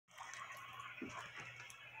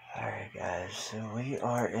Alright guys, so we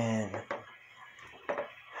are in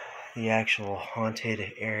the actual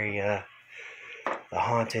haunted area, the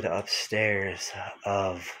haunted upstairs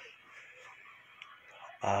of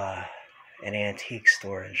an antique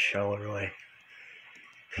store in Charleroi,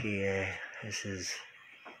 PA. This is,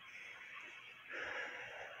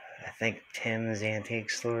 I think, Tim's Antique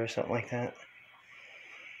Store or something like that.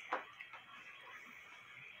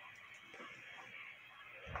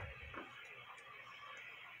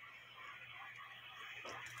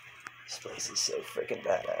 This place is so freaking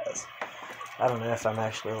badass. I don't know if I'm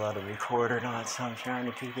actually allowed to record or not, so I'm trying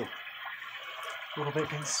to keep it a little bit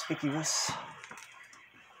conspicuous.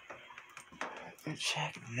 But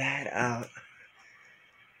check that out.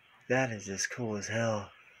 That is just cool as hell.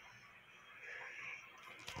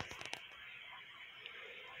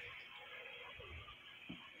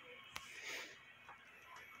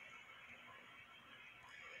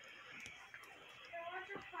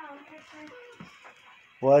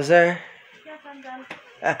 Was there? Yes, I'm done.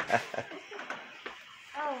 Oh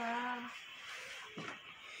wow.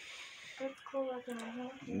 It's cool looking in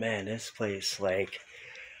here. Man, this place, like,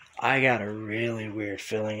 I got a really weird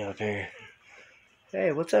feeling up here.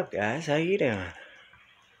 Hey, what's up, guys? How you doing?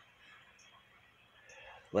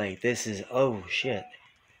 Like, this is, oh shit.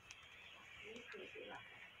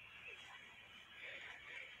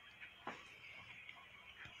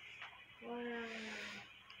 Wow.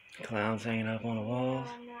 Clowns hanging up on the walls.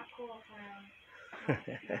 I'm not cool clown.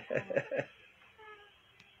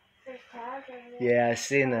 There's tags over there. Yeah, I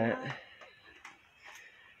seen that.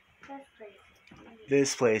 This place.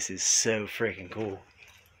 This place is so freaking cool.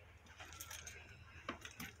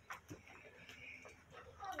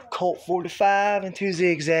 Colt 45 and 2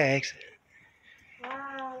 zigzags.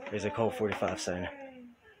 Wow. There's a Colt 45 sign.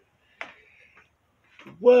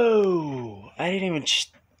 Whoa! I didn't even. That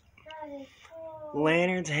is cool.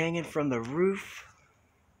 Lanterns hanging from the roof.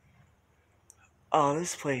 Oh,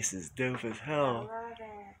 this place is dope as I hell. love it.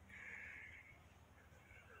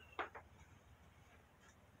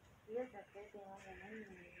 You're the big one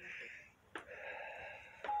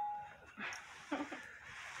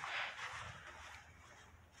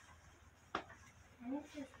and it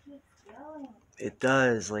just keeps going. It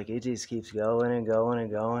does. Like, it just keeps going and going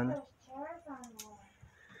and going. There's chairs on there.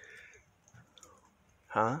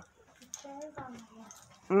 Huh? There's chairs on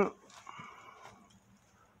there.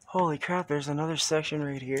 Holy crap, there's another section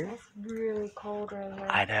right here. It's really cold right here.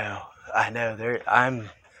 I know. I'm.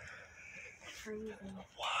 It's freezing.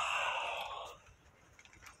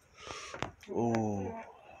 Wow. Ooh.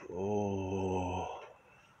 Ooh.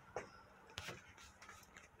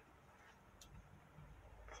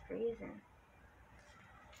 It's freezing.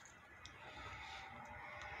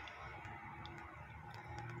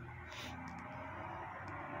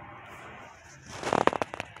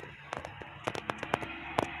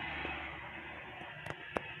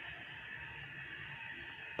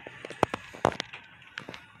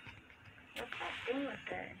 What's that thing with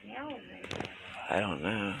the nails in it? I don't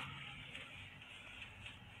know.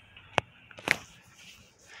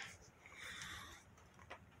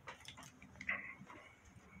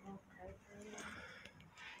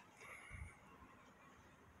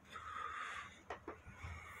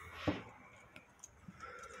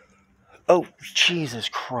 Oh, Jesus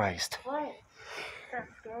Christ. What? That's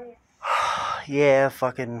scary. Yeah,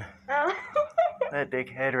 fucking Oh. that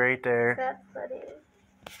big head right there. That's what it is.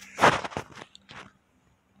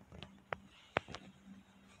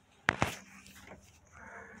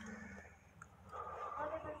 What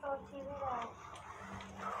is this old TV guy?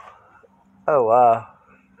 Oh, wow.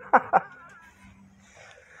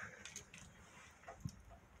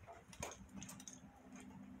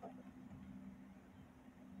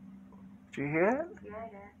 Did you hear that? Yeah, I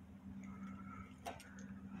did.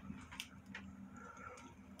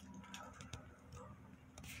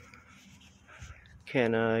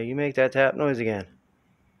 Can you make that tap noise again?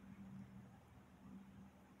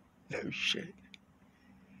 No shit.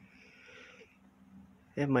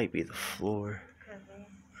 It might be the floor. Could be.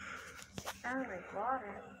 Sounds like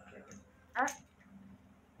water.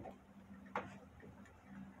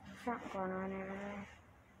 Something going on over there.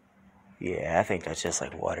 Yeah, I think that's just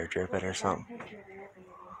like water dripping or something. That picture there, baby.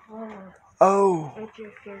 Whoa. Oh! It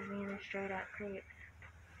just gives me the straight up creeps.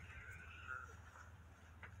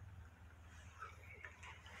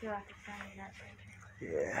 You'll have to send me that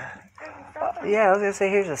picture. Yeah. There's a Yeah, I was gonna say,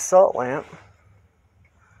 here's a salt lamp.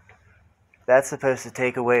 That's supposed to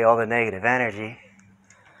take away all the negative energy.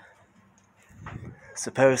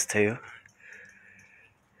 Supposed to.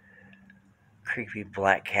 Creepy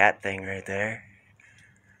black cat thing right there.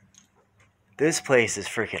 This place is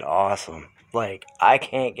freaking awesome. Like, I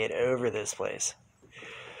can't get over this place.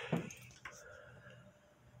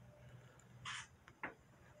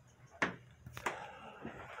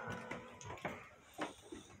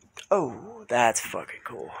 Oh, that's fucking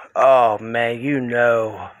cool. Oh, man, you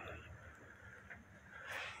know.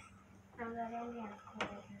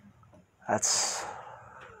 That's...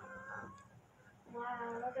 Wow,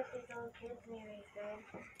 look at these little kids movies,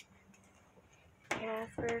 babe.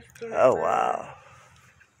 Casper, Stuart. Oh, wow.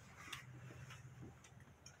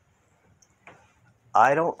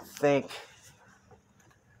 I don't think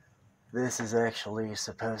this is actually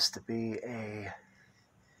supposed to be a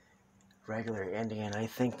regular Indian. I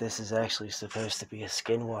think this is actually supposed to be a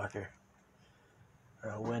skinwalker.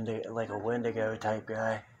 Or a Wendigo type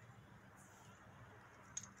guy.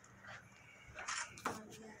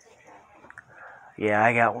 Yeah,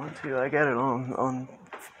 I got one too. I got it on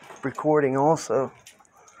recording also.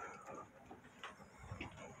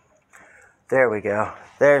 There we go.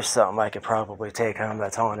 There's something I could probably take home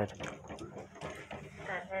that's haunted. That's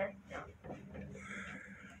it.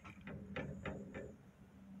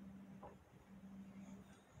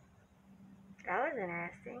 That was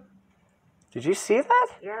interesting. Did you see that?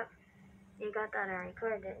 Yep. You got that on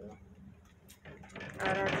record, didn't you? Oh,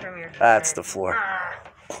 that's from your phone. That's the floor. Ah.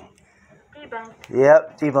 Debunked.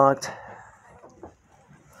 Yep, debunked.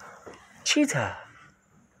 Cheetah.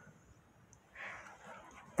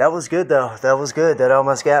 That was good though. That was good. That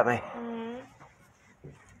almost got me. Mm-hmm.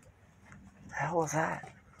 The hell was that?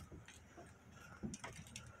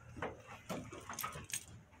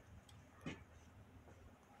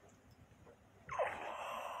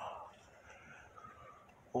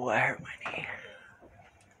 Oh, I hurt my knee.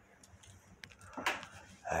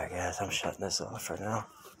 Alright guys, I'm shutting this off for now.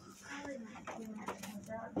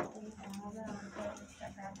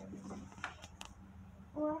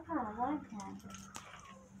 Well, I kind of like him.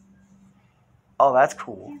 Oh, that's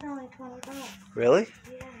cool. He's only $20. Really?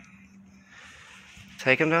 Yeah.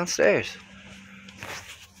 Take him downstairs.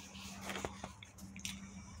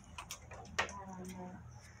 I don't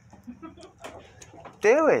know.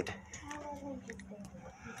 Do it. How interesting.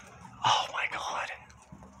 Oh my god.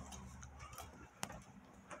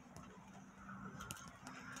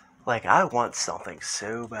 Like, I want something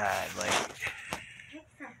so bad. Like, Take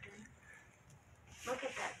something. Look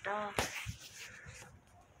at that dog.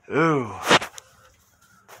 ooh.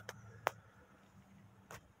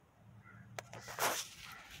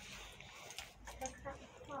 Take something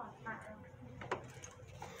small. Not really.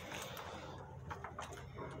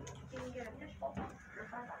 You can get a fishbowl for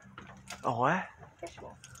 $5. A what?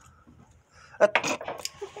 Fishbowl.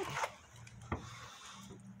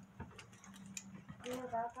 You know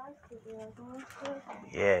that guy's creepy looking too?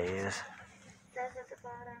 Yeah, he is. Says at the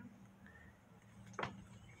bottom,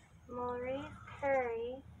 Maurice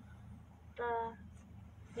Perry,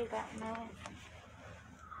 you got no,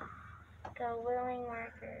 the willing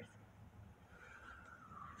workers.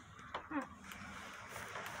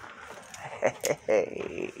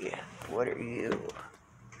 Hey, what are you?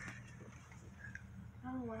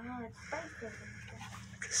 Oh wow, it's spicy.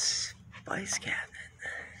 Spice cabinet.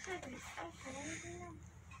 Should be spicy, I didn't know.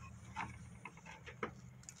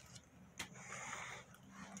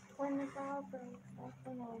 When the ball breaks, that's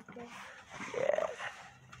when I was good. Yeah.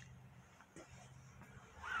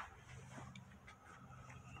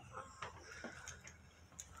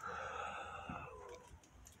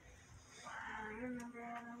 I remember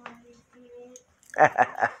having one of these TVs.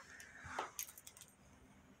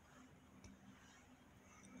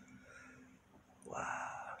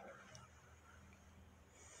 Wow.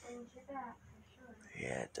 Brings you back, for sure.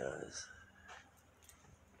 Yeah, it does.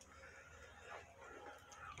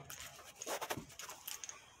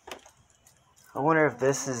 I wonder if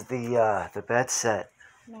this is the bed set.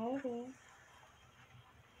 Maybe.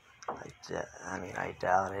 I mean, I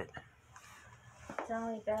doubt it. It's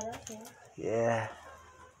only bed up here. Yeah.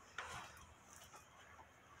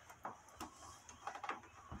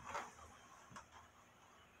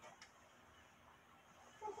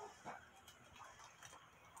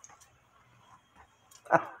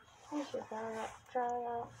 We should try it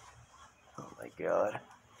out. Oh my god.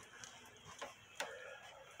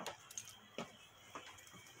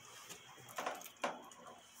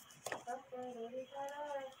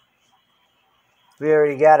 We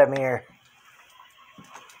already got him here.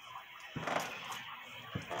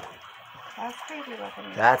 That's creepy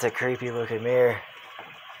looking. That's a creepy looking mirror.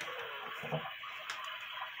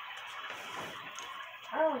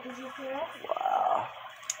 Oh, did you see that? Wow.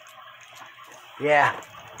 Yeah.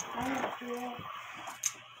 I didn't see it.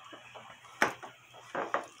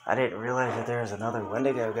 I didn't realize that there was another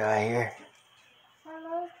Wendigo guy here.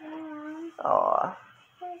 Aw.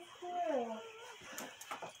 He's cute.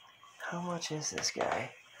 How much is this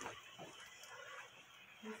guy?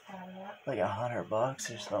 He's got it up. Like $100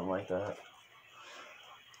 or something like that.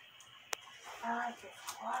 I like this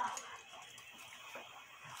clock.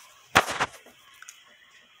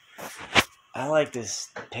 I like this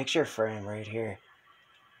picture frame right here.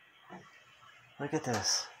 Look at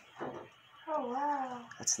this. Oh, wow.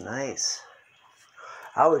 That's nice.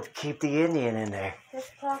 I would keep the Indian in there.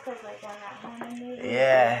 This clock is like on that Haunted movie.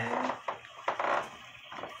 Yeah.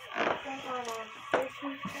 It's like on a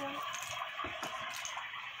fishing show.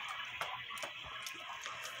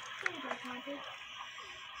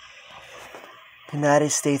 United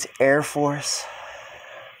States Air Force.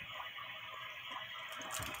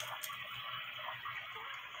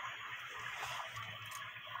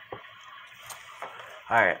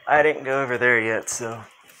 Alright, I didn't go over there yet, so.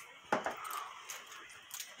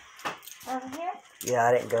 Over here? Yeah,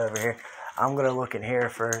 I didn't go over here. I'm gonna look in here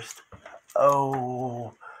first.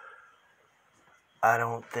 Oh. I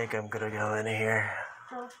don't think I'm gonna go in here.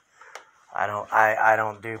 Oh. I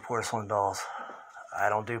don't do porcelain dolls. I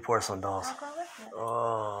don't do porcelain dolls. I'll go with it.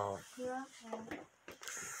 Oh. Yeah.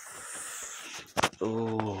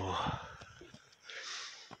 Ooh.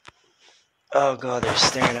 Oh god, they're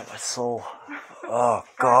staring at my soul. Oh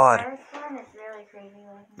god. This one is really crazy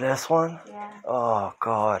looking. This one? Yeah. Oh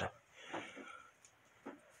god.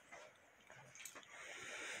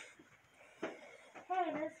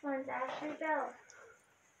 Hey, this one's actually built.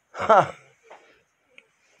 Huh.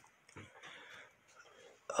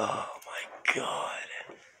 Oh my god.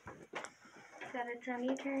 Got a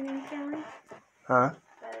tummy turning feeling? Huh?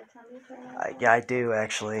 Got a tummy turning Yeah, I do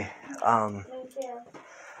actually. Me too.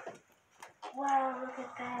 Wow, look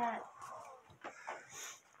at that.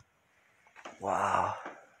 Wow.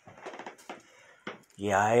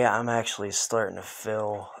 Yeah, I'm actually starting to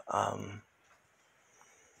feel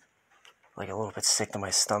like a little bit sick to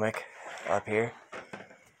my stomach up here.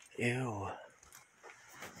 Ew.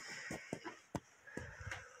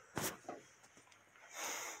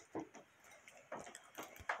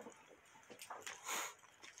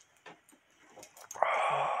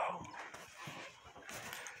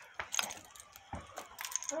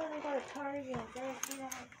 Oh, they got Atari in there. See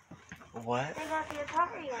that? What? They got the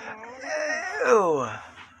Atari in there. Ew.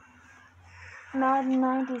 Madden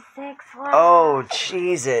 96. Wow. Oh,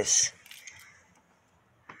 Jesus.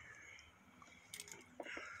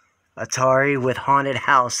 Atari with haunted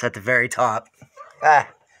house at the very top. Ah,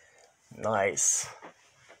 nice.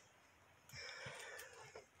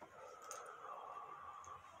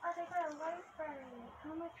 Oh, they got a library.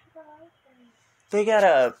 How much for the library? They got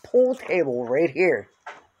a pool table right here.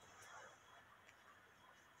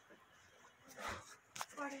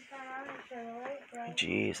 $45 for the library.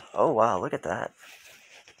 Jeez. Oh, wow, look at that.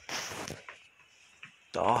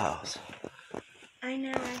 Dollhouse. I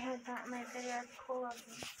know, I had that in my video. It's cool of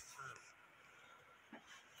them.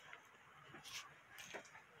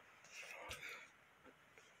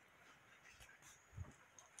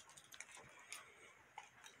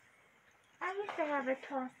 I used to have a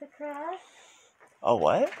toss across. Oh,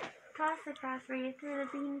 what? Toss across where you threw the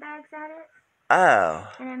bean bags at it. Oh.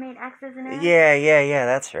 And it made X's and O's. Yeah,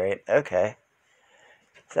 that's right. Okay.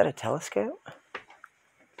 Is that a telescope?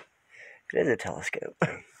 It is a telescope.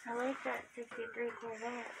 I like that 63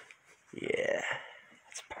 Corvette. Yeah,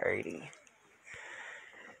 it's pretty.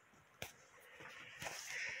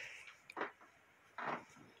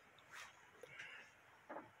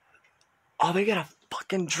 Oh, they got a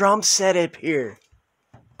fucking drum set up here.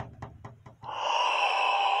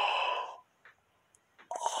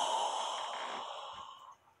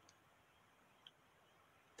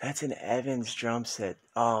 That's an Evans drum set.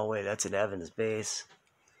 Oh, wait, that's an Evans bass.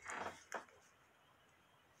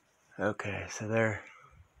 Okay, so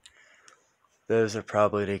those are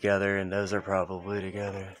probably together, and those are probably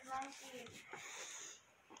together.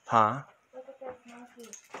 Huh? Look at those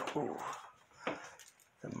monkeys. Ooh.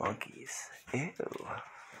 The monkeys. Ew.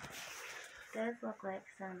 Those look like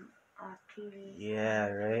some off TV. Yeah,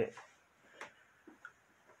 right?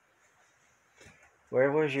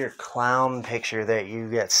 Where was your clown picture that you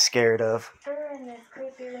get scared of? They're in this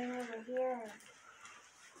creepy room over here.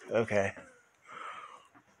 Okay.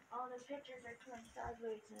 All the pictures are turned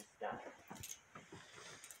sideways and stuff.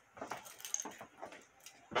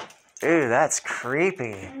 Ooh, that's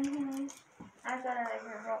creepy. I got it over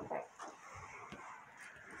here real quick.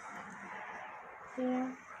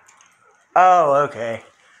 See? Oh, okay.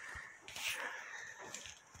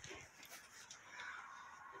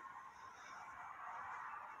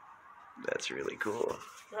 That's really cool.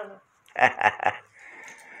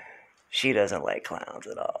 She doesn't like clowns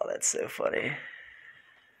at all. That's so funny.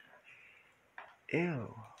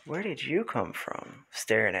 Ew, where did you come from?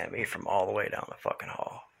 Staring at me from all the way down the fucking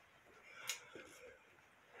hall.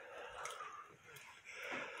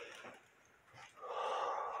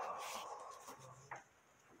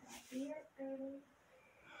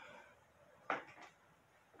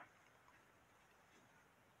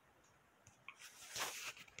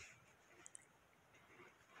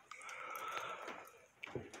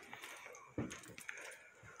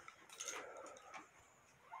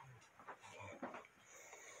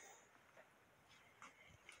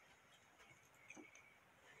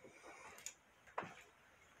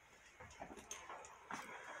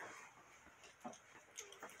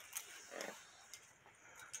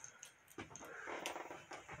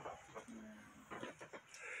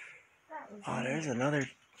 Oh, there's another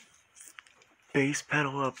bass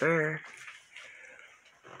pedal up there.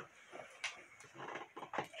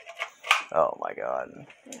 Oh my god.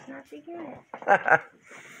 It's not beginning.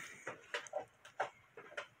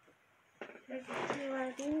 There's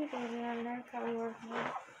a 2 baby on there, probably working.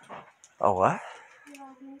 Oh, what?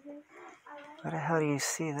 How the hell do you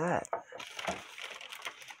see that?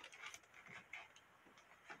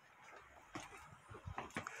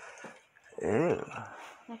 Ew.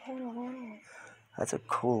 I kind of want it. That's a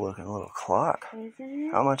cool looking little clock. Isn't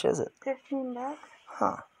it? How much is it? $15.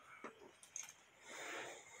 Huh.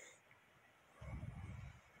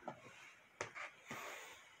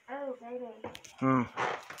 Oh, baby. Hmm.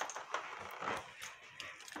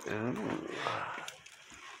 Ooh.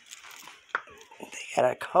 They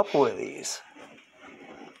got a couple of these.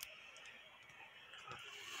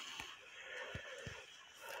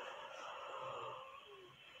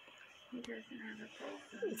 He doesn't have a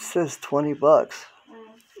price. It says $20. Oh.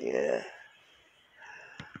 Yeah.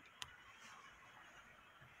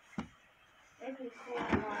 If you say I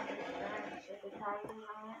want it, then should the titles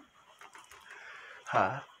on it?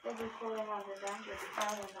 Huh? If you say I want it, then should the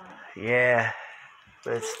titles on it? Yeah.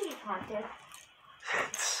 Let's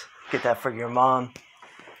get that for your mom.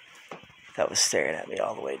 That was staring at me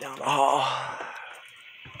all the way down the hall.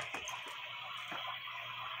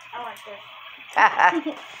 I want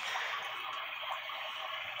this.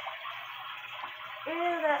 Ew,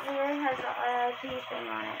 that mirror has a IoT thing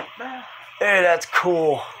on it. Hey, that's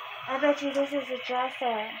cool. I bet you this is a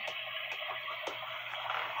dresser.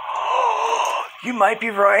 You might be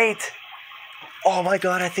right. Oh my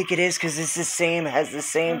god, I think it is because it's the same, has the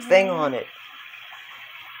same thing on it.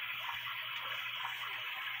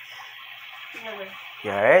 You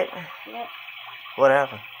alright? Yep. What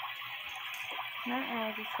happened?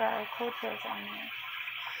 I just got a cold chills on me.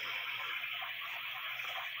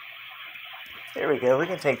 Here we go, we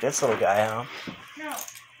can take this little guy home. No.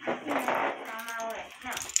 That's on my way.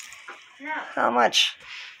 No. No. How much?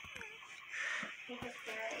 You just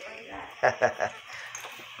stare at it like that.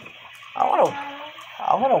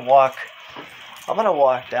 I'm gonna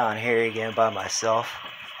walk down here again by myself.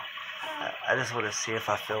 I just want to see if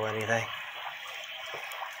I feel anything.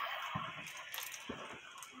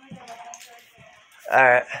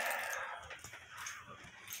 Alright.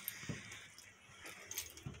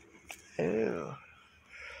 Ew.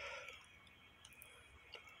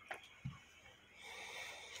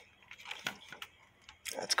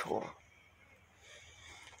 That's cool.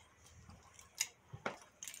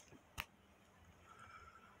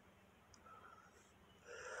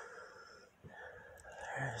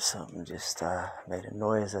 Something just made a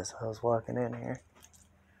noise as I was walking in here.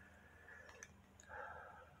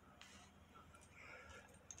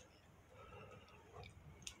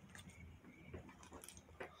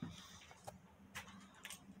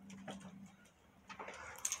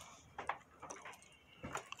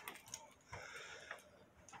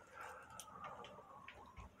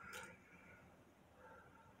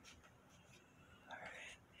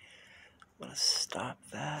 I'm gonna stop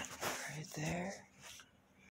that right there.